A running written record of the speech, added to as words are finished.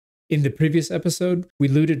In the previous episode, we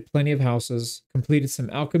looted plenty of houses, completed some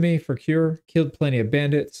alchemy for cure, killed plenty of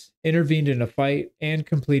bandits, intervened in a fight, and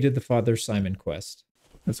completed the Father Simon quest.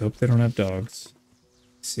 Let's hope they don't have dogs.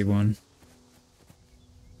 See one.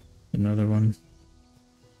 Another one.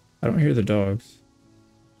 I don't hear the dogs.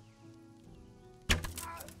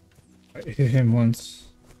 I hit him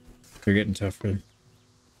once. They're getting tougher.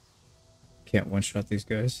 Can't one-shot these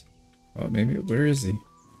guys. Oh, maybe. Where is he?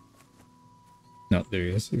 No, there he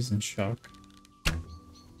is. He's in shock. Oh,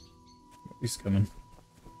 he's coming.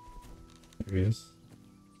 There he is.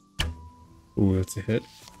 Ooh, that's a hit.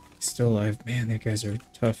 He's still alive. Man, these guys are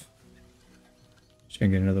tough. Try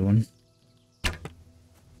and get another one.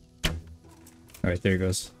 Alright, there he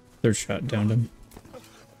goes. Third shot downed him.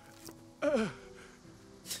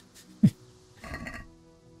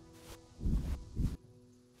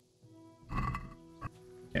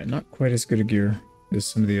 Yeah, not quite as good a gear as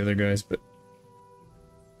some of the other guys, but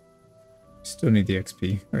still need the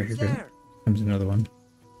XP. Alright, here comes another one.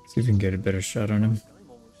 See if we can get a better shot on him.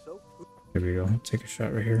 There we go. Take a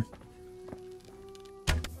shot right here.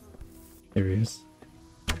 There he is.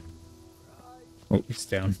 Oh, he's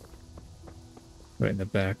down. Right in the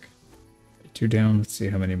back. 2 down. Let's see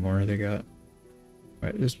how many more they got.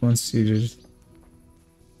 Alright, there's one seated.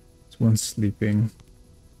 There's one sleeping.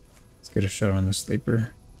 Let's get a shot on the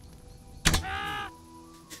sleeper.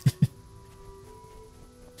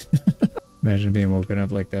 Imagine being woken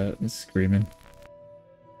up like that and screaming.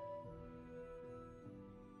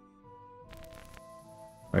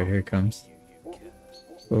 Alright, here it comes.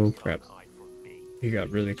 Oh crap. He got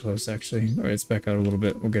really close actually. Alright, let's back out a little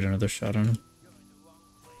bit. We'll get another shot on him.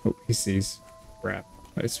 Oh, he sees. Crap.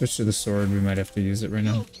 Alright, switch to the sword. We might have to use it right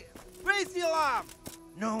now. Raise the alarm!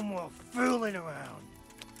 No more fooling around.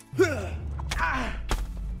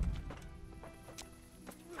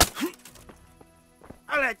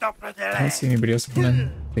 I don't see anybody else coming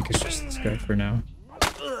in. I think it's just this guy for now.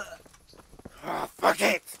 Oh, fuck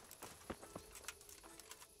it!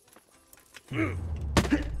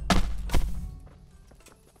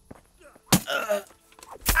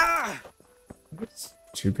 That's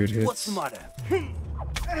 2 good hits. What's the matter?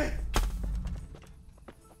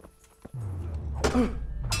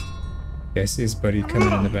 Yeah, I see his buddy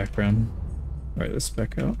coming in the background. Alright, let's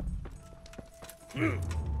back out. You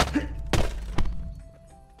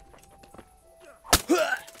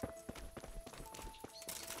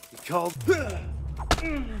called.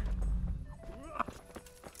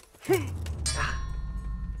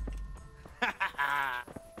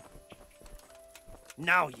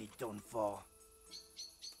 Now you done for.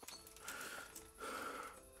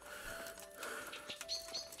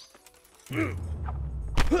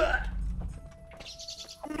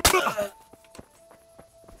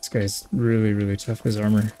 This guy's really, really tough. His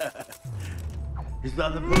armor. Is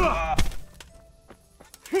that the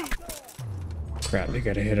Crap, they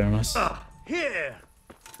got a hit on us. here?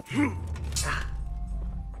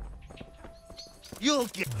 You'll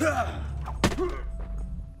get.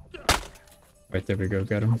 Right, there we go.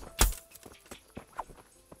 Got him.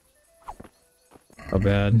 How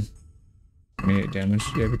bad? 28 damage.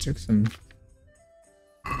 Yeah, we took some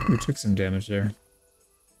damage there.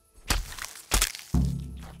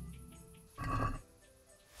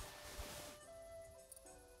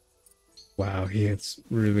 Wow, he hits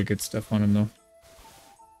really good stuff on him though.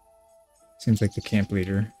 Seems like the camp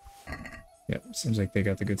leader. Yep, seems like they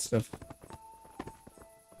got the good stuff.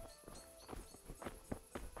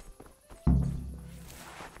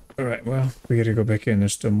 Alright, well, we gotta go back in.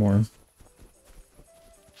 There's still more.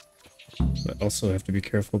 But also have to be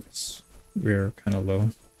careful because we're kind of low.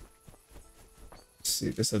 Let's see,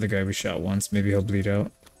 this other guy we shot once. Maybe he'll bleed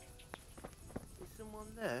out. Is someone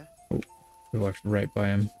there? Oh, we walked right by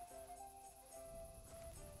him.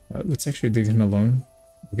 Let's actually leave him alone.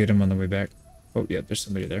 We'll get him on the way back. Oh, yeah, there's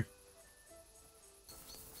somebody there.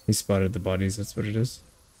 He spotted the bodies, that's what it is.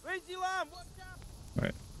 Raise the alarm! Watch out!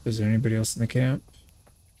 Alright, is there anybody else in the camp?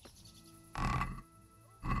 Is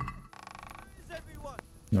everyone?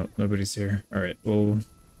 No, nobody's here. Alright, we'll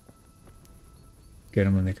get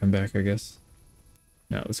them when they come back, I guess.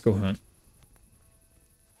 Now, let's go hunt.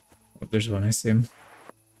 Oh, there's one, I see him.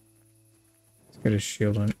 He's got his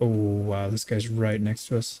shield on. Oh, wow, this guy's right next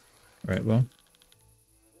to us. Alright, well.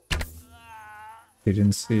 He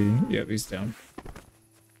didn't see. Yep, he's down.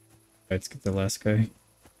 Let's get the last guy.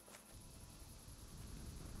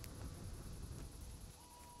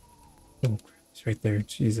 Oh, he's right there.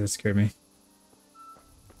 Jeez, that scared me.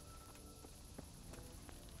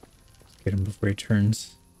 Let's get him before he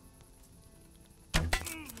turns.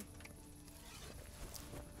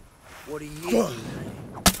 What are you doing?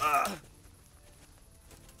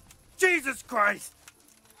 Jesus Christ!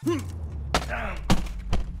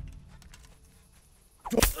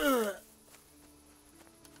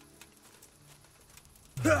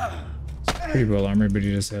 Pretty well armored, but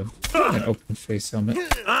he does have an open face helmet.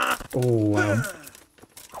 Oh, wow.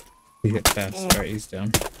 He hit fast. Alright, he's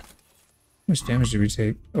down. How much damage did we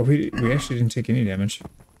take? Oh, we actually didn't take any damage.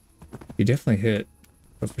 He definitely hit,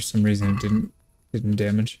 but for some reason it didn't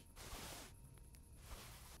damage.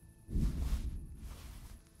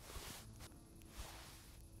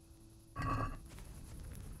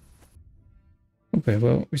 Okay,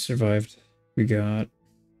 well, we survived. We got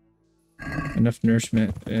enough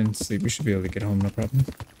nourishment and sleep. We should be able to get home, no problem.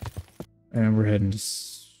 And we're heading to...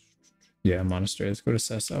 yeah, monastery. Let's go to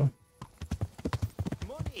Sasso.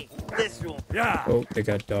 This room. Yeah. Oh, they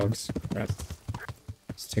got dogs. Crap.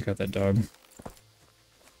 Let's take out that dog.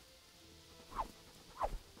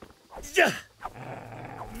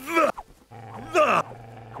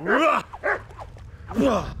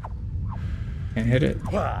 Can't hit it.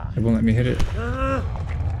 It won't let me hit it.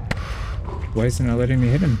 Why is it not letting me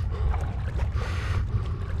hit him?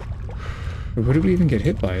 But what did we even get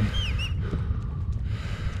hit by?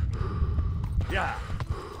 Yeah.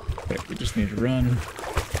 Okay, we just need to run.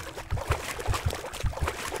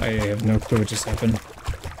 I have no clue what just happened.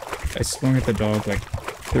 I swung at the dog like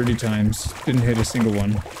 30 times. Didn't hit a single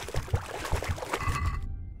one.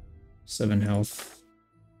 7 health.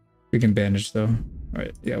 We can bandage though.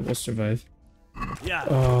 Alright, yeah, we'll survive. Yeah.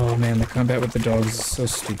 Oh man, the combat with the dogs is so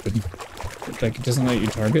stupid. Like, it doesn't let you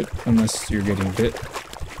target unless you're getting bit.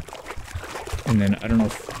 And then, I don't know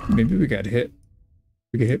if... maybe we got hit.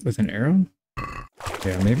 We get hit with an arrow?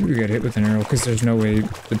 Yeah, maybe we got hit with an arrow because there's no way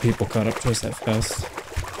the people caught up to us that fast.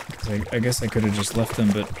 I guess I could have just left them,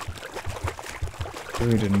 but I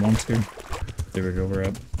really didn't want to. There we go, we're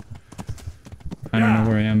up. I don't know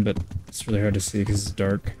where I am, but it's really hard to see because it's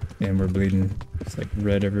dark and we're bleeding. It's like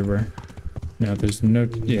red everywhere. Now there's no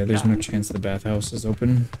chance the bathhouse is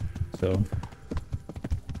open, so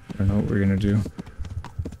I don't know what we're gonna do.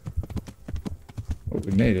 Oh,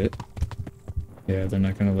 we made it. Yeah, they're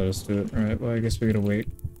not gonna let us do it. Alright, well I guess we gotta wait.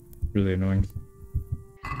 Really annoying.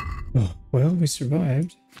 Oh, well, we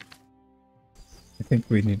survived. I think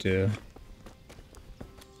we need to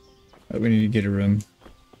get a room.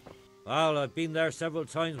 Well, I've been there several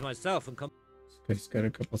times myself and come... This guy's got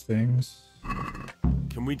a couple things.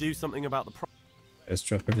 Can we do something about the Let's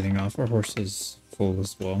drop everything off. Our horse is full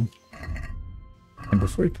as well. And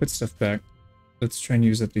before we put stuff back, let's try and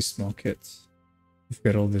use up these small kits. We've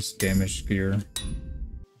got all this damaged gear.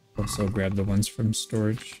 Also grab the ones from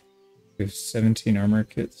storage. We have 17 armor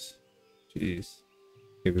kits. Jeez.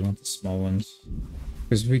 Okay, we want the small ones.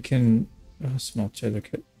 Because we can... oh, small tether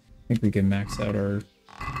kit. I think we can max out our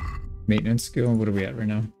maintenance skill. What are we at right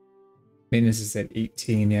now? Maintenance is at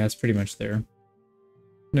 18. Yeah, it's pretty much there.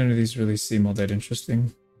 None of these really seem all that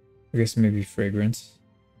interesting. I guess maybe fragrance.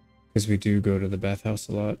 Because we do go to the bathhouse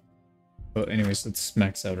a lot. But anyways, let's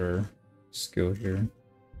max out our skill here.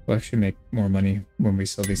 We'll actually make more money when we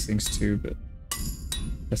sell these things too, but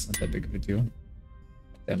that's not that big of a deal.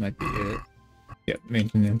 That might be it. Yep,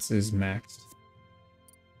 maintenance is maxed.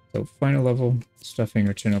 So final level, stuffing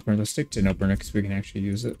or tin opener. Let's take tin opener because we can actually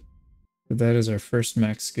use it. But that is our first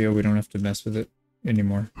max scale. We don't have to mess with it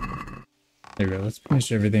anymore. There we go. Let's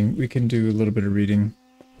finish everything. We can do a little bit of reading.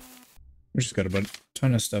 We just got a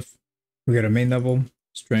ton of stuff. We got a main level,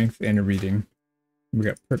 strength, and a reading. We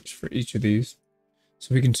got perks for each of these.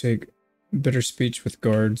 So we can take better speech with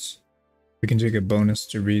guards. We can take a bonus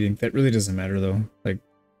to reading. That really doesn't matter though. Like,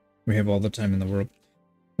 we have all the time in the world.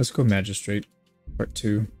 Let's go magistrate, part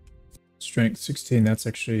 2. Strength 16, that's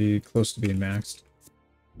actually close to being maxed.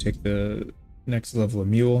 Take the next level of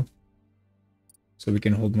mule. So we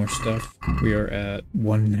can hold more stuff. We are at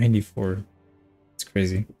 194. It's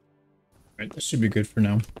crazy. Alright, that should be good for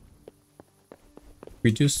now.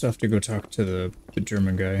 We do still have to go talk to the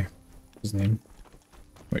German guy. His name.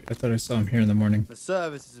 Wait, I thought I saw him here in the morning. The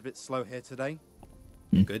service is a bit slow here today.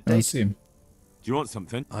 Good I day. don't see him. Do you want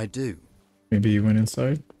something? I do. Maybe he went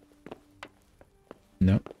inside?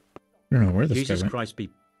 No. I don't know where this guy Jesus went. Christ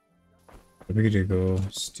be... We could go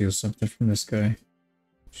steal something from this guy.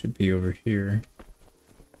 Should be over here.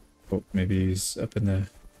 Oh, maybe he's up in the...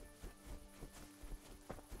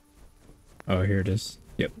 oh, here it is.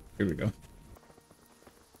 Yep, here we go.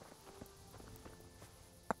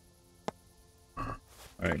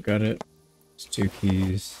 Alright, got it. It's 2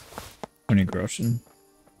 keys. 20 groschen.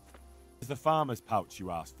 It's the farmer's pouch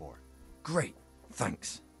you asked for. Great.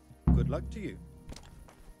 Thanks. Good luck to you.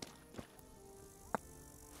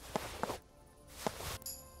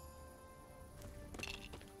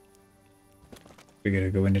 We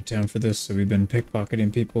gotta go into town for this, so we've been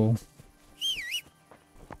pickpocketing people.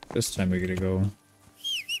 This time we gotta go.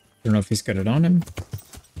 Don't know if he's got it on him.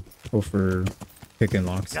 Go for picking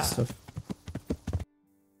locks and stuff.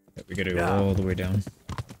 Yeah, we gotta go all the way down.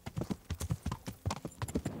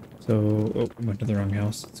 So, oh, we went to the wrong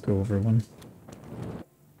house. Let's go over one.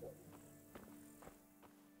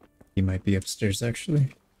 He might be upstairs,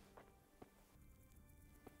 actually.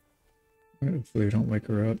 Hopefully we don't wake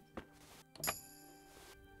her up.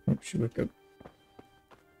 Oh, she woke up.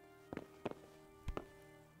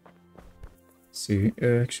 See,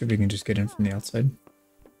 actually we can just get in from the outside.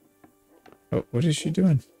 Oh, what is she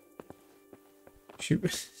doing? She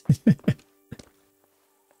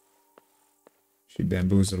she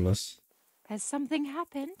bamboozled us. Has something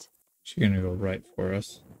happened? She's gonna go right for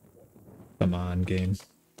us. Come on, game.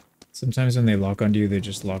 Sometimes when they lock onto you, they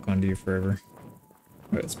just lock onto you forever.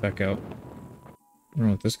 Alright, let's back out. I don't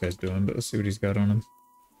know what this guy's doing, but let's see what he's got on him.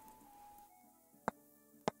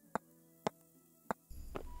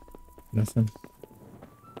 Nothing.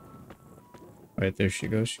 Alright, there she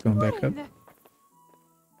goes. She's going back up.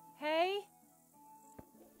 Hey?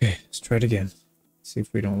 Okay, let's try it again. See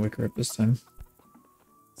if we don't wake her up this time.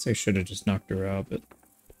 I'd say I should have just knocked her out, but...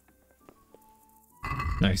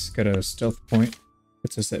 Nice, got a stealth point.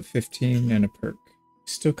 Puts us at 15 and a perk.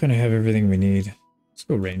 Still kind of have everything we need. Let's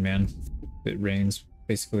go Rain Man. If it rains,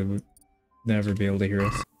 basically we'd never be able to hear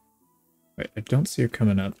us. Right, I don't see her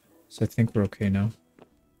coming up, so I think we're okay now.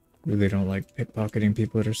 Really don't like pickpocketing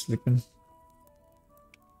people that are sleeping.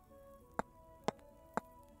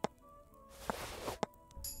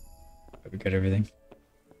 We got everything.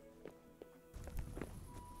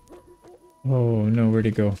 Oh no, where'd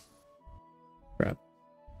he go? Crap.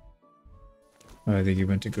 Oh, I think he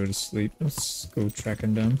went to go to sleep. Let's go track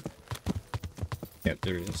him down. Yep,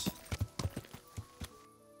 there he is.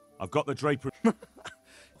 I've got the draper.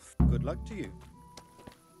 Good luck to you.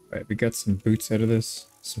 Alright, we got some boots out of this.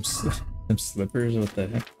 Some slippers, what the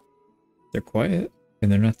heck? They're quiet,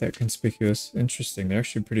 and they're not that conspicuous. Interesting, they're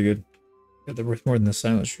actually pretty good. Yeah, they're worth more than the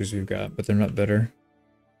silent shoes we've got, but they're not better.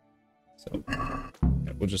 So,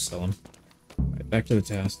 yeah, we'll just sell them. Alright, back to the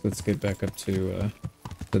task. Let's get back up to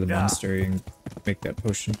the monastery and make that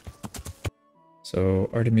potion. So,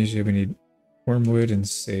 Artemisia, we need wormwood and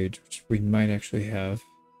sage, which we might actually have.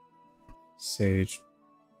 Sage.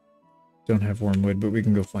 Don't have wormwood, but we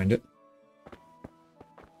can go find it.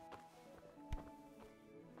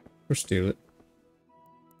 Or steal it.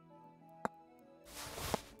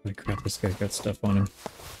 Holy crap, this guy's got stuff on him.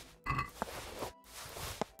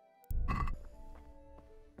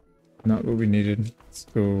 Not what we needed. Let's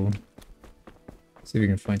go see if we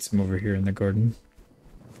can find some over here in the garden.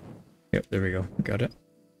 Yep, there we go. Got it.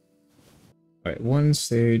 Alright, 1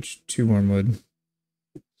 sage, 2 wormwood.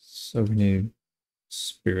 So we need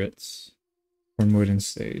spirits, wormwood, and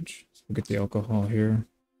sage. So we'll get the alcohol here.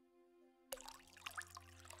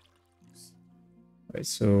 Alright,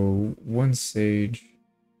 so 1 sage,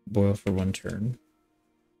 boil for 1 turn.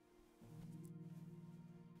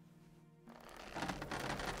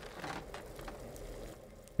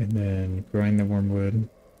 And then grind the wormwood,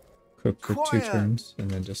 cook for 2 turns, and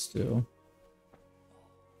then distill.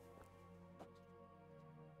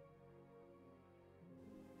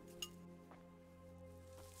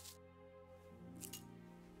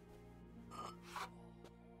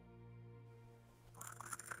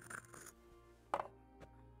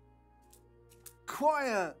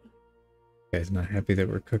 Quiet! Guy's not happy that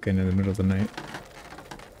we're cooking in the middle of the night.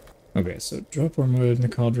 Okay, so drop wormwood in the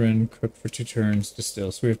cauldron, cook for 2 turns,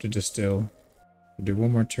 distill. So we have to distill. We'll do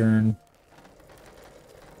 1 more turn.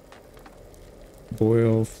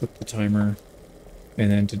 Boil, flip the timer.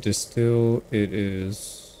 And then to distill, it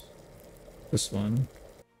is this one.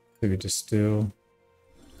 So we distill.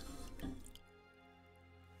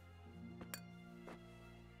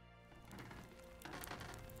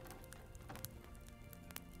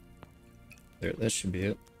 There, that should be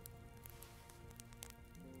it.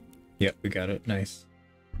 Yep, we got it. Nice.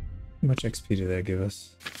 How much XP did that give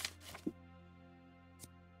us?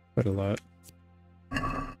 Quite a lot.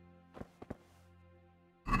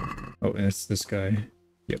 Oh, and it's this guy.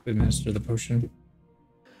 Yep, administer the potion.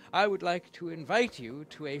 I would like to invite you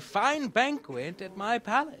to a fine banquet at my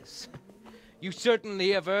palace. You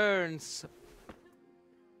certainly have earned...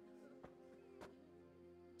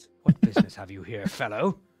 What business have you here,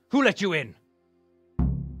 fellow? Who let you in?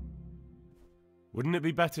 Wouldn't it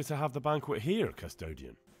be better to have the banquet here,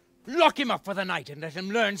 custodian? Lock him up for the night and let him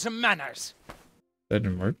learn some manners. That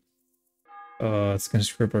didn't work. Oh, it's gonna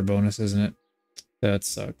screw up our bonus, isn't it? That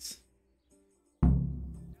sucks.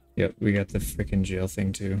 Yep, we got the freaking jail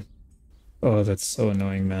thing too. Oh, that's so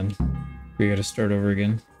annoying, man. We gotta start over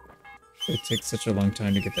again. It takes such a long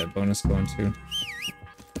time to get that bonus going too.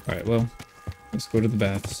 Alright, well, let's go to the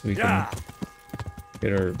bath so we can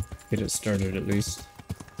get it started at least.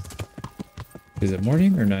 Is it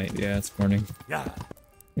morning or night? Yeah, it's morning. Yeah.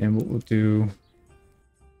 And what we'll do...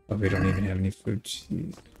 Oh, we don't even have any food.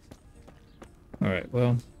 Jeez. Alright,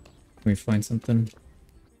 well, can we find something?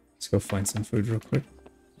 Let's go find some food real quick.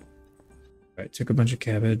 Alright, took a bunch of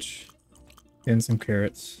cabbage and some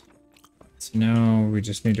carrots. So now we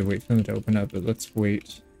just need to wait for them to open up, but let's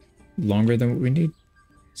wait longer than what we need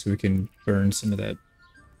so we can burn some of that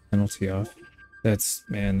penalty off.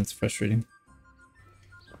 Man, that's frustrating.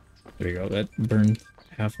 There we go, that burned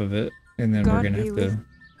half of it, and then we're gonna have to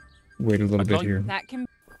wait a little bit here. That can.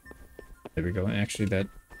 There we go, and actually that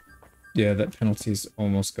penalty's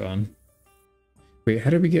almost gone. Wait, how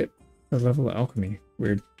did we get a level of alchemy?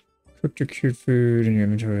 Weird. Cooked or cured food in your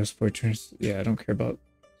inventory will spoil turns. Yeah, I don't care about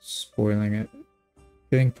spoiling it.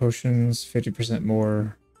 Healing potions, 50%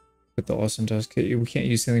 more. With the awesome dust kit. We can't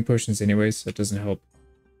use healing potions anyways, so it doesn't help.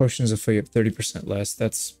 Potions will fill you up 30% less.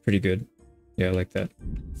 That's pretty good. Yeah, I like that.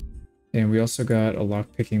 And we also got a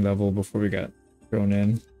lock-picking level before we got thrown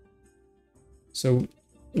in. So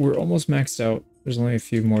we're almost maxed out. There's only a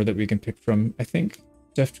few more that we can pick from. I think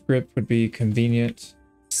Deft Grip would be convenient.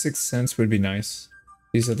 Sixth Sense would be nice.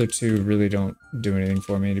 These other two really don't do anything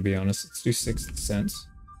for me, to be honest. Let's do Sixth Sense,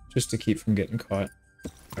 just to keep from getting caught.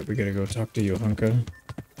 Alright, we gotta go talk to Johanka.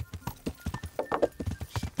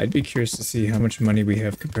 I'd be curious to see how much money we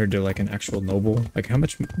have compared to like an actual noble. Like how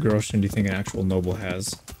much groschen do you think an actual noble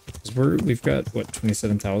has? Because we've got, what,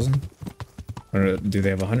 27,000? I don't know, do they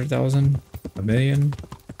have 100,000? A million?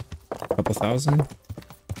 A couple thousand?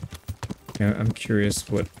 Yeah, I'm curious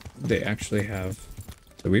what they actually have.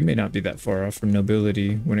 So we may not be that far off from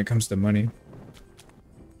nobility when it comes to money.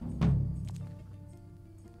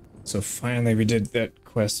 So finally we did that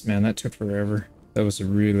quest, man. That took forever. That was a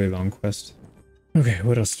really long quest. Okay,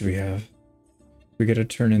 what else do we have? We gotta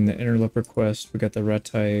turn in the Interloper quest. We got the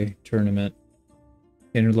Ratai tournament.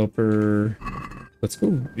 Interloper... Let's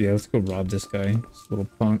go... Yeah, let's go rob this guy. This little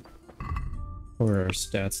punk. How are our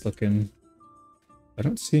stats looking? I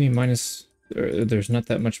don't see any minus... There's not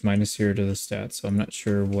that much minus here to the stats, so I'm not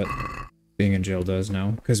sure what being in jail does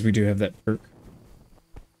now. Because we do have that perk.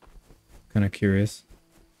 Kind of curious.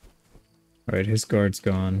 Alright, his guard's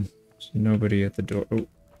gone. There's nobody at the door. Oh,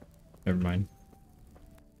 never mind.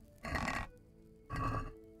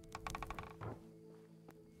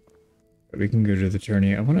 We can go to the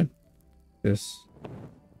tourney. I wanted this.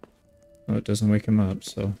 Oh, it doesn't wake him up,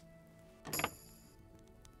 so.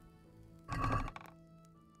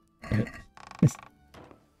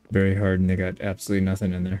 Very hard, and they got absolutely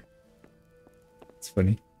nothing in there. It's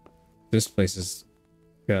funny. This place has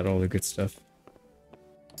got all the good stuff.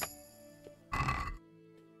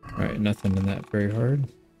 Alright, nothing in that very hard.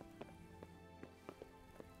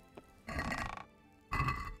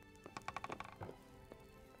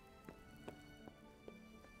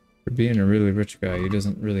 For being a really rich guy, he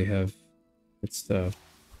doesn't really have good stuff.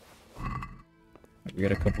 We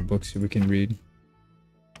got a couple books here we can read.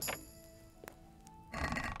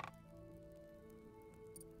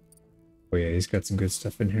 Oh yeah, he's got some good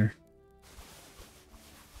stuff in here.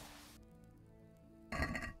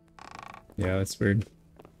 Yeah, that's weird.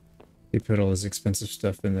 He put all his expensive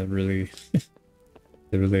stuff in the really,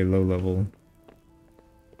 the really low level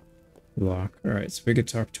lock. Alright, so we could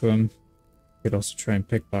talk to him. We could also try and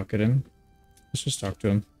pickpocket him. Let's just talk to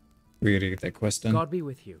him. We gotta get that quest done. God be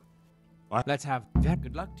with you. What? Let's have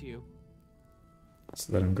good luck to you. Let's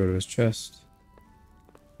let him go to his chest.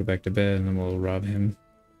 Go back to bed and then we'll rob him.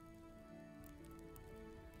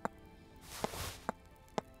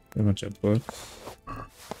 A bunch of books.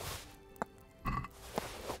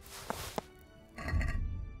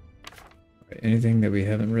 Right, anything that we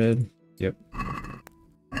haven't read? Yep.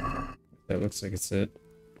 That looks like it's it.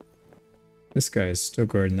 This guy is still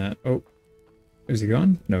guarding that. Oh. Is he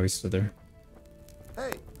gone? No, he's still there.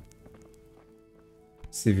 Hey,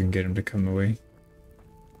 See if we can get him to come away.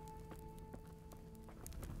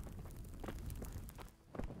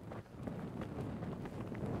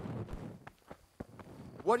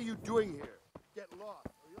 what are you doing here? Get lost,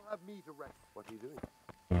 or you'll have me to wreck. What are you doing?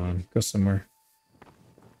 Come on, go somewhere.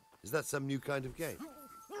 Is that some new kind of game?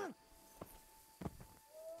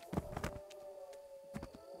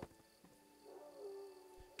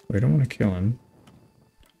 We don't want to kill him.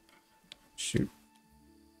 Shoot.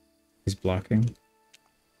 He's blocking.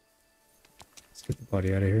 Let's get the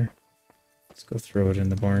body out of here. Let's go throw it in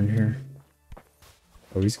the barn here.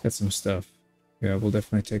 Oh, he's got some stuff. Yeah, we'll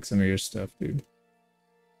definitely take some of your stuff, dude.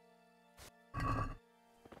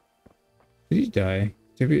 Did he die?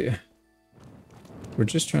 Did we... We're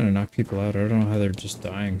just trying to knock people out. I don't know how they're just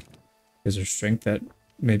dying. Is there strength that...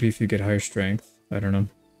 Maybe if you get higher strength. I don't know.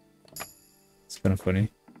 It's kind of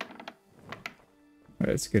funny. Alright,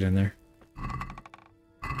 let's get in there.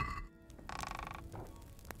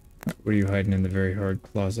 Right, what are you hiding in the very hard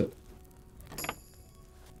closet?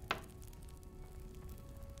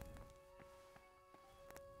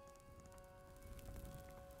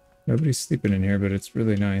 Nobody's sleeping in here, but it's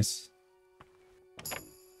really nice.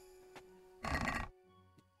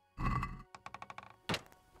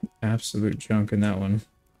 Absolute junk in that one.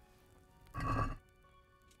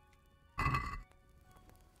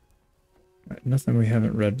 Right, nothing we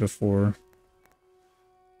haven't read before.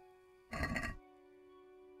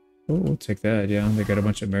 Oh, we'll take that, yeah. They got a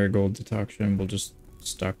bunch of marigold decoction. We'll just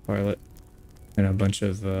stockpile it. And a bunch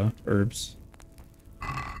of herbs.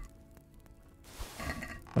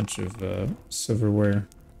 Bunch of silverware.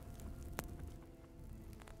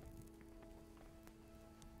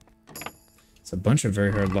 It's a bunch of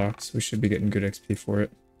very hard locks. We should be getting good XP for it.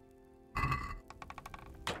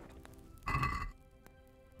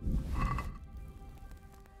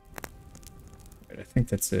 Right, I think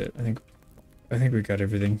that's it. I think we got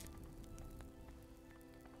everything.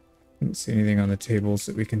 I don't see anything on the tables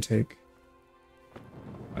that we can take.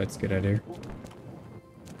 Let's get out of here.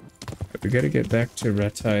 We gotta get back to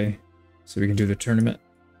Ratai so we can do the tournament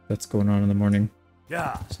that's going on in the morning.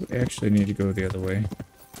 Yeah. So we actually need to go the other way.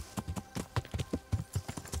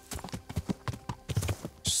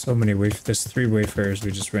 So many there's 3 wayfarers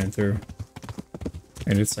we just ran through.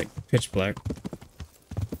 And it's like pitch black.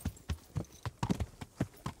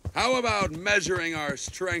 How about measuring our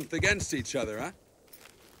strength against each other, huh?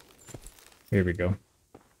 Here we go.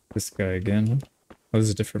 This guy again. Oh, this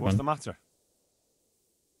is a different What's one. the matter?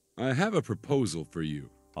 I have a proposal for you.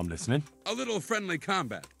 I'm listening. A little friendly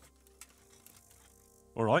combat.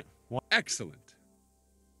 All right. What? Excellent.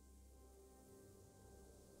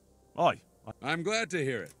 Aye. I'm glad to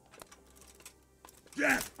hear it.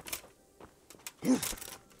 Yeah.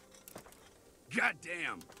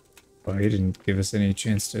 Goddamn. Oh, he didn't give us any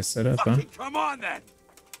chance to set up, huh? Fucking come on then.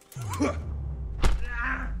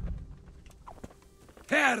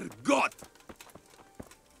 Herrgott.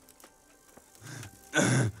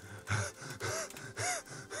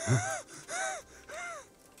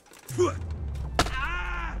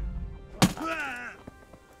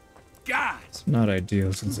 God. It's not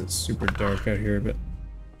ideal since it's super dark out here, but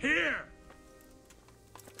Here.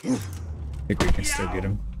 I think we can still get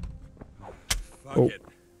him. Fuck Oh. it.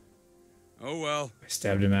 Oh well. I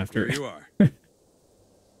stabbed him after. Here you are.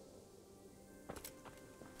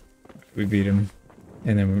 We beat him,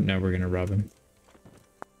 and then now we're gonna rob him.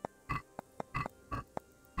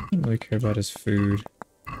 I don't really care about his food.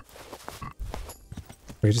 Oh,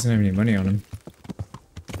 he doesn't have any money on him.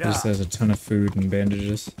 He just has a ton of food and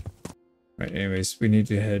bandages. Right, anyways, we need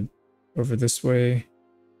to head over this way.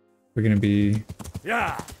 We're gonna be...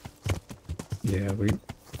 Yeah. Yeah, we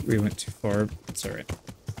went too far. It's alright.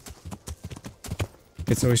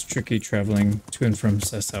 It's always tricky traveling to and from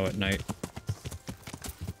Sessau at night.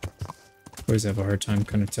 Always have a hard time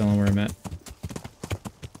kind of telling where I'm at.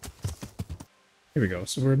 Here we go,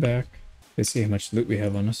 so we're back. Let's see how much loot we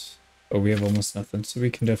have on us. Oh, we have almost nothing, so we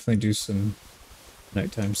can definitely do some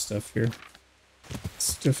nighttime stuff here.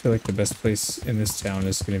 Still feel like the best place in this town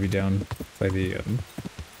is going to be down by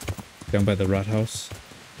the rot house.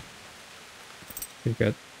 We've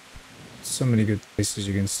got so many good places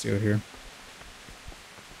you can steal here.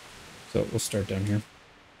 So we'll start down here.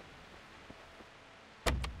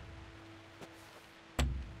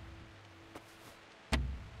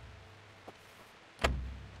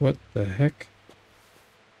 What the heck?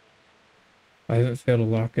 I haven't failed a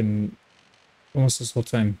lock in almost this whole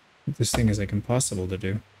time. This thing is like impossible to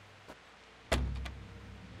do.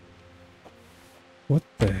 What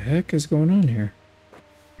the heck is going on here?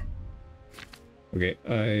 Okay,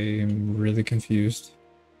 I'm really confused.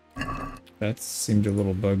 That seemed a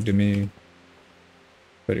little bug to me,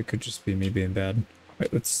 but it could just be me being bad.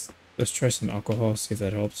 Alright, let's try some alcohol, see if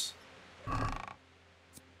that helps.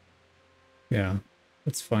 Yeah,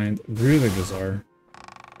 that's fine. Really bizarre.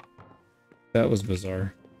 That was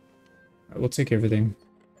bizarre. Alright, we'll take everything.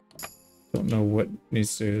 Don't know what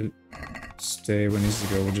needs to stay, what needs to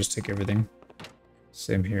go. We'll just take everything.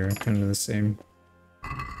 Same here, kind of the same.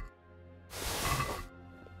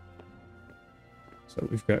 So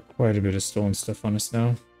we've got quite a bit of stolen stuff on us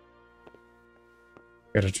now.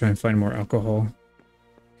 Gotta try and find more alcohol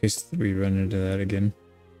in case we run into that again.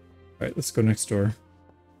 Alright, let's go next door.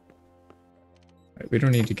 Alright, we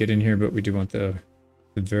don't need to get in here, but we do want the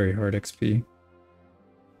very hard XP.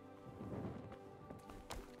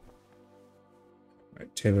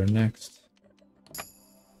 Taylor next.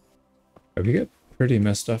 Oh, we get pretty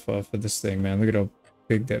messed up off of this thing, man. Look at how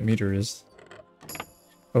big that meter is.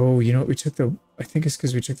 Oh, you know what? We took the... I think it's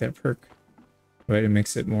because we took that perk. Right, it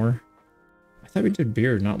makes it more. I thought we did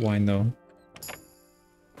beer, not wine, though.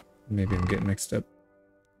 Maybe I'm getting mixed up.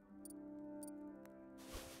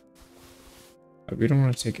 We don't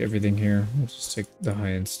want to take everything here. We'll just take the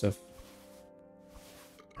high-end stuff.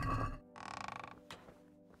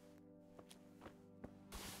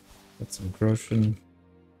 Got some groschen.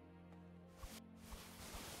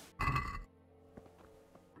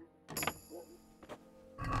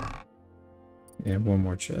 And one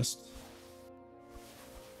more chest.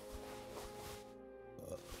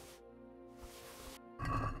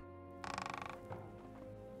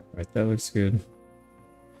 Right, that looks good.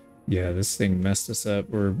 Yeah, this thing messed us up.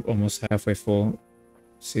 We're almost halfway full.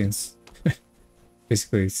 Seeing...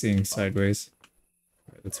 basically seeing sideways.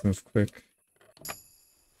 Right, let's move quick.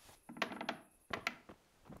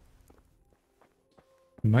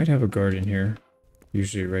 Might have a guard in here.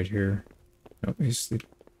 Usually right here. Nope, he's asleep.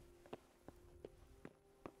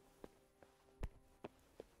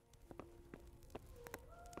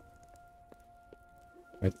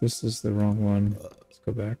 Right, this is the wrong one. Let's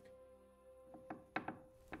go back.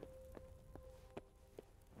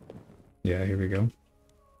 Yeah, here we go.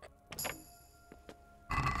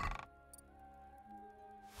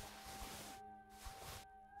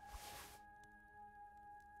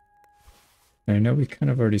 I know we kind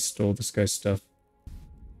of already stole this guy's stuff.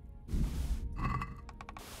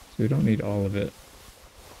 So we don't need all of it.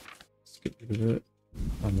 Let's get rid of it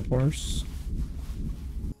on the horse.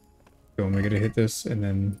 Go, am I gonna hit this and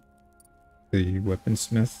then the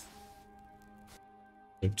weaponsmith?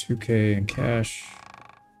 So 2K in cash.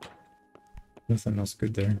 Nothing else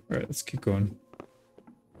good there. Alright, let's keep going.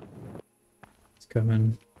 Let's come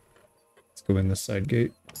in. Let's go in the side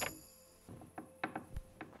gate.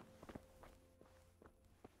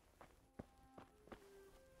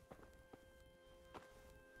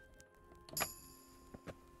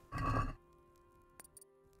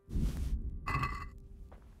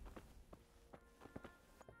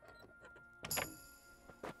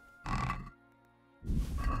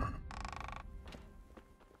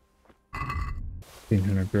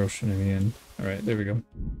 Groschen in the end. Alright, there we go.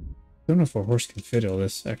 Don't know if a horse can fit all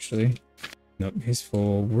this, actually. Nope, he's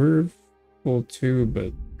full. We're full too,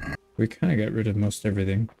 but we kind of got rid of most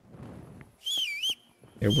everything.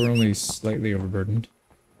 Yeah, we're only slightly overburdened.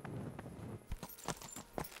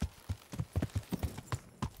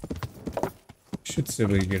 Should still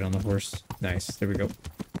be good on the horse. Nice, there we go.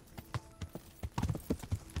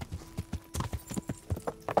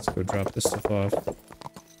 Let's go drop this stuff off.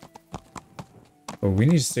 Oh, we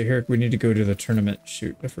need to stay here. We need to go to the tournament.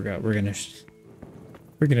 Shoot, I forgot. We're gonna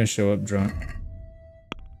show up drunk.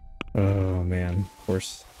 Oh man, of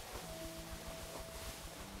course.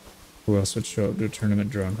 Who else would show up to a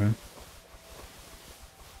tournament drunk, huh?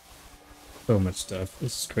 So much stuff.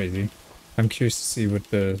 This is crazy. I'm curious to see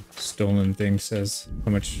what the stolen thing says.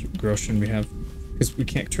 How much groschen we have. Because we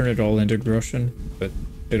can't turn it all into groschen, but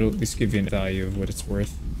it'll at least give you a value of what it's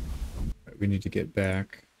worth. Right, we need to get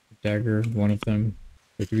back. Dagger, one of them.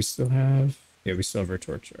 Wait, do we still have? Yeah, we still have our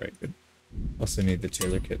torch. Alright, good. Also need the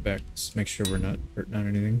tailor kit back. Just make sure we're not hurting on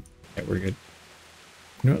anything. Yeah, we're good.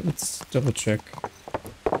 You know what? Let's double check.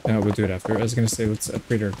 We'll do it after. I was gonna say let's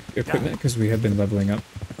upgrade our equipment because we have been leveling up.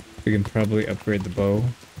 We can probably upgrade the bow.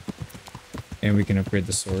 And we can upgrade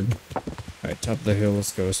the sword. Alright, top of the hill,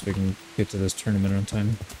 let's go so we can get to this tournament on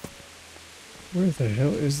time. Where the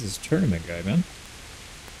hell is this tournament guy, man?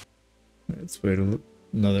 Let's wait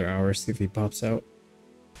another hour, see if he pops out.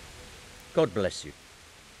 God bless you.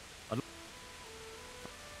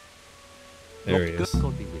 There he is.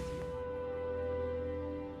 God be with you.